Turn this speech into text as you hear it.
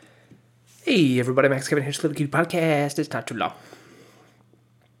Hey everybody, Max Kevin here, Little Cute Podcast. It's not too long.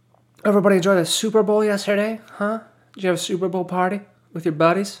 Everybody enjoy the Super Bowl yesterday, huh? Did you have a Super Bowl party with your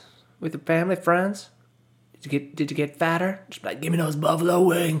buddies, with your family, friends? Did you get fatter? Just like, give me those buffalo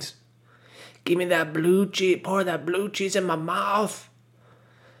wings. Give me that blue cheese. Pour that blue cheese in my mouth.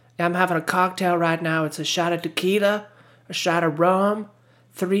 Yeah, I'm having a cocktail right now. It's a shot of tequila, a shot of rum,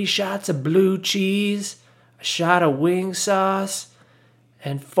 3 shots of blue cheese, a shot of wing sauce,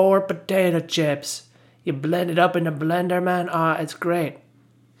 and 4 potato chips. You blend it up in the blender, man. It's great.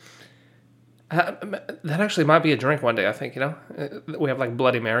 That actually might be a drink one day, I think, We have like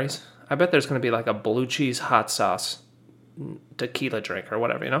Bloody Marys. I bet there's going to be like a blue cheese hot sauce tequila drink or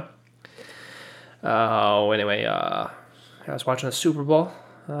whatever, Anyway, I was watching the Super Bowl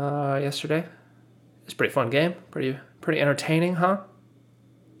yesterday. It's a pretty fun game. Pretty entertaining, huh?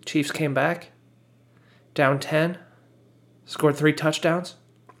 Chiefs came back. Down 10. Scored 3 touchdowns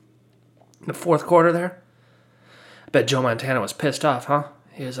in the fourth quarter there. I bet Joe Montana was pissed off, huh?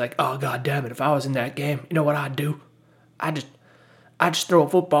 He was like, "Oh, God damn it, if I was in that game, you know what I'd do? I'd just throw a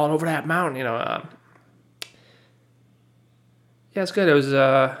football over that mountain, Yeah, it's good. It was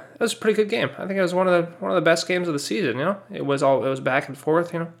a pretty good game. I think it was one of the best games of the season, It was back and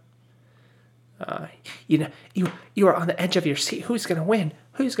forth, You were on the edge of your seat. Who's gonna win?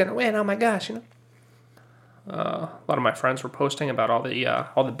 Who's gonna win? Oh my gosh, A lot of my friends were posting about all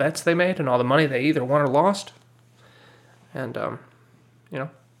the bets they made and all the money they either won or lost, and a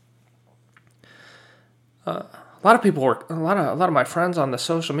lot of my friends on the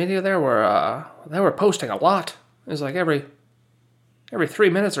social media there were posting a lot. It was like every 3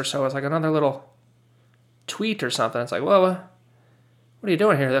 minutes or so, it's like another little tweet or something. It's like, whoa, what are you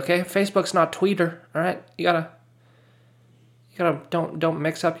doing here? Okay, Facebook's not Twitter. All right, you gotta don't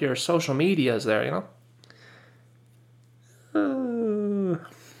mix up your social medias there,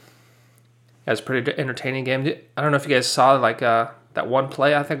 It was a pretty entertaining game. I don't know if you guys saw that one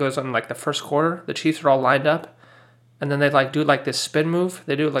play. I think it was in like the first quarter. The Chiefs are all lined up, and then they do this spin move.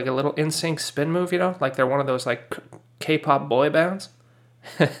 They do like a little in-sync spin move, like they're one of those like K-pop boy bands.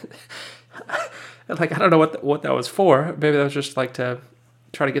 Like I don't know what that was for. Maybe that was just like to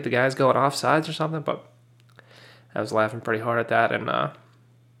try to get the guys going off sides or something. But I was laughing pretty hard at that, and of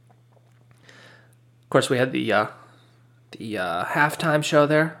course we had the halftime show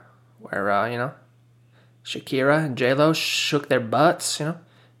there, where Shakira and J-Lo shook their butts.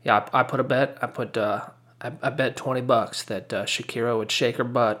 Yeah, I put a bet. I bet $20 that Shakira would shake her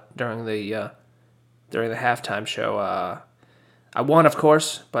butt during the halftime show. I won, of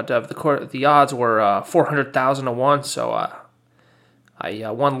course, but the odds were 400,000 to 1, so I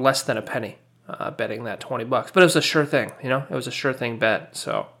won less than a penny betting that $20. But it was a sure thing, It was a sure thing bet,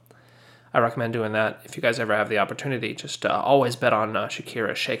 so I recommend doing that if you guys ever have the opportunity. Just always bet on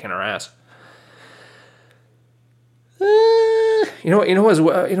Shakira shaking her ass.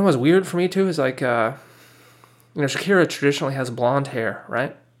 What's weird for me too is like Shakira traditionally has blonde hair,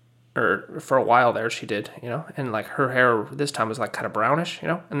 right? Or for a while there she did, and like her hair this time was like kind of brownish,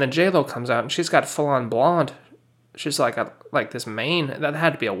 And then J-Lo comes out and she's got full on blonde. She's like this mane that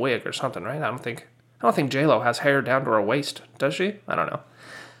had to be a wig or something, right? I don't think J-Lo has hair down to her waist, does she? I don't know.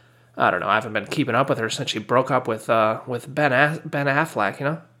 I haven't been keeping up with her since she broke up with Ben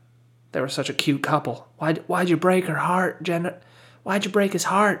Affleck. They were such a cute couple. Why'd you break her heart, Jen? Why'd you break his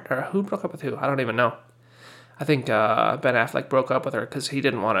heart? Or who broke up with who? I don't even know. I think Ben Affleck broke up with her because he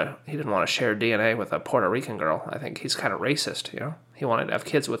didn't want to share DNA with a Puerto Rican girl. I think he's kind of racist. He wanted to have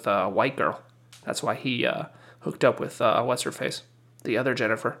kids with a white girl. That's why he hooked up with what's her face, the other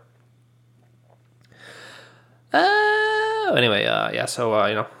Jennifer. Anyway, yeah.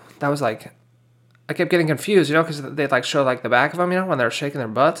 So that was like, I kept getting confused, because they show like the back of them, when they're shaking their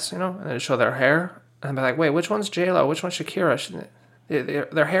butts, and they show their hair, and I'd be like, wait, which one's J-Lo? Which one's Shakira?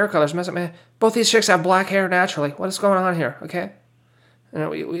 Their hair colors mess up, man. Both these chicks have black hair naturally. What is going on here? Okay,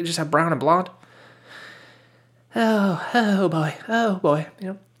 we just have brown and blonde. Oh boy,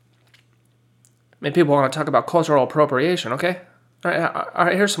 Maybe people want to talk about cultural appropriation, okay? All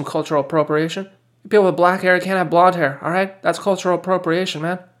right, here's some cultural appropriation. People with black hair can't have blonde hair, all right? That's cultural appropriation,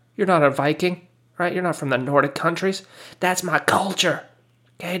 man. You're not a Viking, right? You're not from the Nordic countries. That's my culture,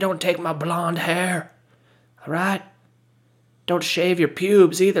 okay? Don't take my blonde hair, all right? Don't shave your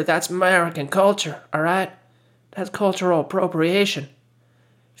pubes either. That's American culture, all right? That's cultural appropriation.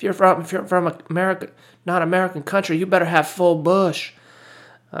 If you're from America, not American country, you better have full bush.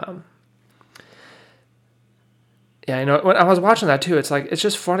 Yeah, when I was watching that too, it's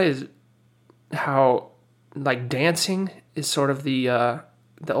just funny how like dancing is sort of the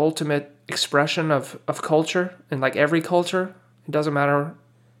ultimate expression of culture, and like every culture, it doesn't matter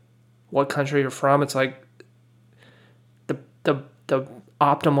what country you're from. It's like the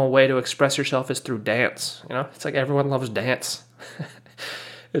optimal way to express yourself is through dance. You know, it's like everyone loves dance.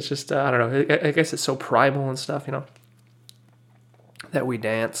 It's just I don't know. I guess it's so primal and stuff. You know, that we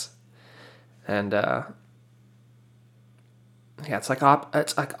dance, and yeah, it's like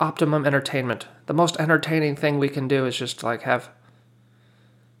optimum entertainment. The most entertaining thing we can do is just like have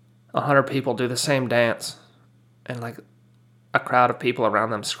 100 people do the same dance, and like a crowd of people around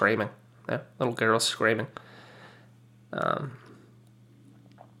them screaming. Yeah, little girls screaming.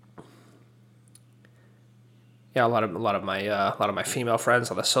 Yeah, a lot of my female friends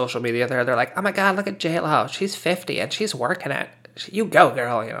on the social media they're like, oh my god, look at JLo, she's 50 and she's working it. You go,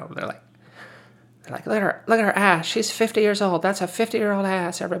 girl. You know, they're like, look at her ass. She's 50 years old. That's a 50-year-old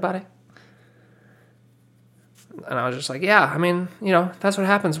ass, everybody. And I was just like, yeah, I mean, you know, that's what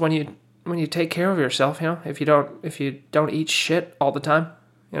happens when you take care of yourself. You know, if you don't eat shit all the time,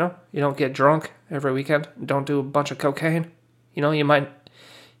 you know, you don't get drunk every weekend, don't do a bunch of cocaine, you know, you might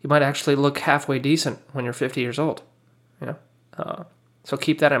actually look halfway decent when you're 50 years old. You know, so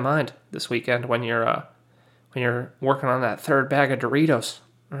keep that in mind this weekend when you're working on that third bag of Doritos.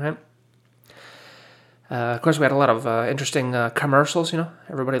 All right. Of course, we had a lot of interesting commercials. You know,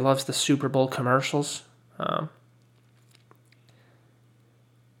 everybody loves the Super Bowl commercials. Yeah,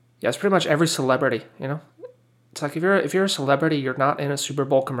 it's pretty much every celebrity. You know, it's like if you're a celebrity, you're not in a Super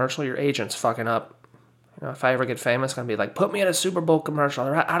Bowl commercial, your agent's fucking up. You know, if I ever get famous, I'm gonna be like, put me in a Super Bowl commercial.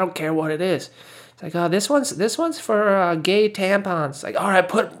 I don't care what it is. It's like, oh, this one's for gay tampons. Like, all right,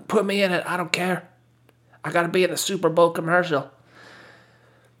 put me in it. I don't care. I gotta be in the Super Bowl commercial.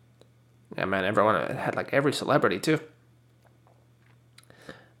 Yeah, man, everyone had like every celebrity too.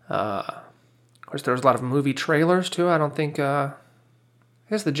 Of course, there was a lot of movie trailers too. I don't think. I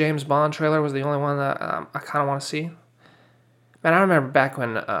guess the James Bond trailer was the only one that I kind of want to see. Man, I remember back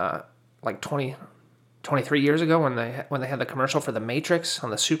when, like 23 years ago, when they had the commercial for The Matrix on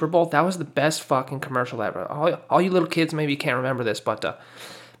the Super Bowl. That was the best fucking commercial ever. All you little kids maybe can't remember this, but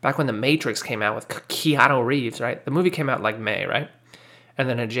back when The Matrix came out with Keanu Reeves, right? The movie came out like May, right? And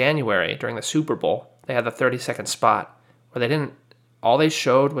then in January, during the Super Bowl, they had the 30-second spot where all they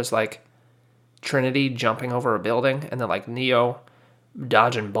showed was like Trinity jumping over a building and then like Neo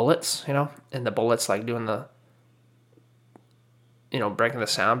dodging bullets, you know, and the bullets like doing the, you know, breaking the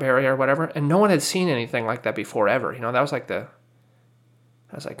sound barrier or whatever. And no one had seen anything like that before ever. You know, I was like,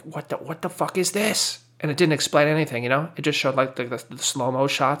 what the fuck is this? And it didn't explain anything, you know? It just showed like the slow-mo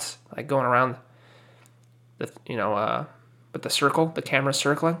shots, like going around the, you know, with the camera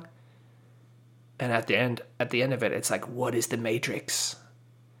circling. And at the end of it, it's like, what is the Matrix?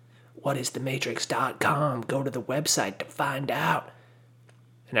 What is thematrix.com? Go to the website to find out.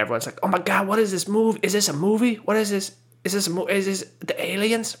 And everyone's like, oh my god, what is this movie? Is this a movie? What is this? Is this the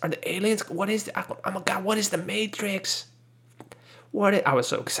aliens? Are the aliens? What is oh my god, what is the Matrix? I was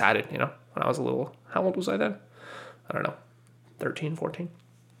so excited, you know, when I was a little, how old was I then? I don't know, 13, 14?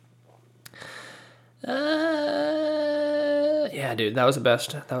 Yeah, dude, that was the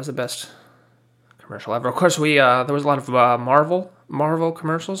best commercial ever. Of course, there was a lot of Marvel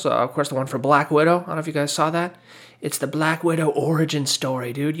commercials. Of course, the one for Black Widow. I don't know if you guys saw that. It's the Black Widow origin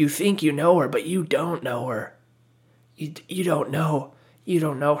story, dude. You think you know her, but you don't know her. You don't know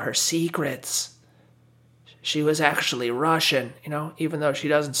her secrets. She was actually Russian, you know, even though she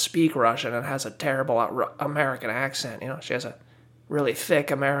doesn't speak Russian and has a terrible American accent. You know, she has a really thick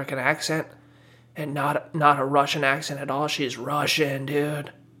American accent and not a Russian accent at all. She's Russian,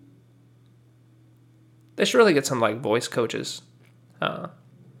 dude. They should really get some like voice coaches.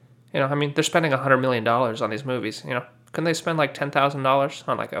 You know, I mean, they're spending $100 million on these movies. You know, couldn't they spend like $10,000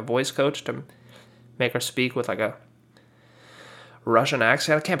 on like a voice coach to make her speak with like a Russian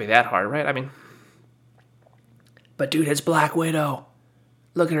accent? It can't be that hard, right? I mean, but dude, it's Black Widow.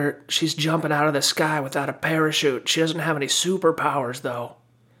 Look at her. She's jumping out of the sky without a parachute. She doesn't have any superpowers though.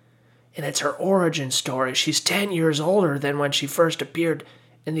 And it's her origin story. She's 10 years older than when she first appeared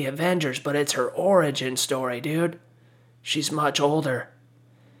in the Avengers, but it's her origin story, dude. She's much older.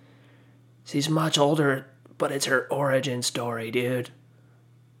 She's much older, but it's her origin story, dude.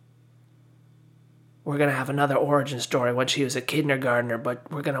 We're going to have another origin story when she was a kindergartner,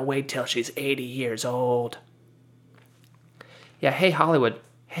 but we're going to wait till she's 80 years old. Yeah, hey, Hollywood.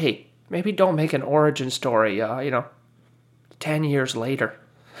 Hey, maybe don't make an origin story, 10 years later.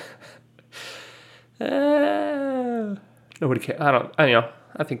 Nobody cares.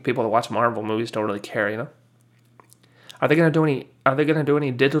 I think people that watch Marvel movies don't really care, you know? Are they gonna do any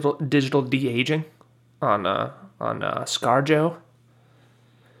digital de-aging on ScarJo?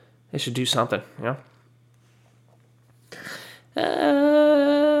 They should do something, you know.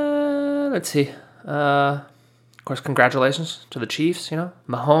 Let's see. Of course, congratulations to the Chiefs,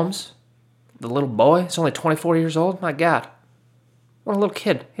 Mahomes, the little boy. He's only 24 years old. My God. What a little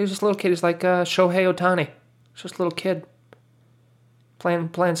kid. He was just a little kid. He's like Shohei Ohtani. Just a little kid.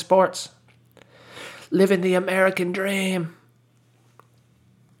 Playing sports. Living the American dream.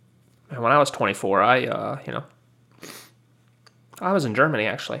 And when I was 24, I was in Germany,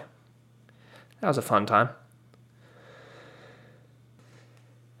 actually. That was a fun time.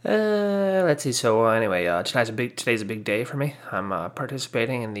 Let's see. So anyway, today's a big day for me. I'm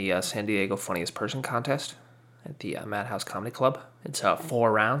participating in the San Diego Funniest Person contest at the Madhouse Comedy Club. It's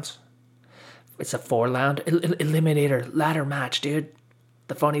 4 rounds. It's a 4-round eliminator ladder match, dude.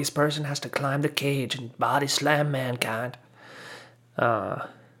 The funniest person has to climb the cage and body slam mankind. Yeah,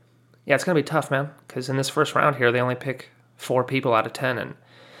 it's gonna be tough, man. Because in this first round here, they only pick 4 people out of 10, and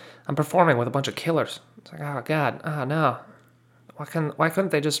I'm performing with a bunch of killers. It's like, oh God, oh no. Why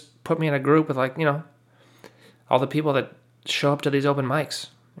couldn't they just put me in a group with all the people that show up to these open mics,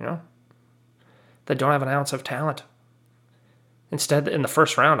 that don't have an ounce of talent? Instead, in the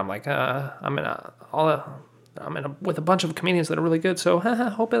first round, I'm like, with a bunch of comedians that are really good. So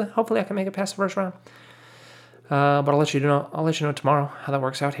hopefully I can make it past the first round. But I'll let you know tomorrow how that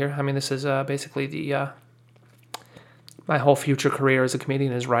works out here. I mean, this is basically my whole future career as a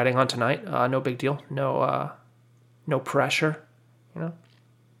comedian is riding on tonight. No big deal. No pressure.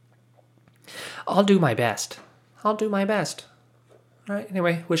 I'll do my best. All right.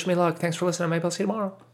 Anyway, wish me luck. Thanks for listening. Maybe I'll see you tomorrow.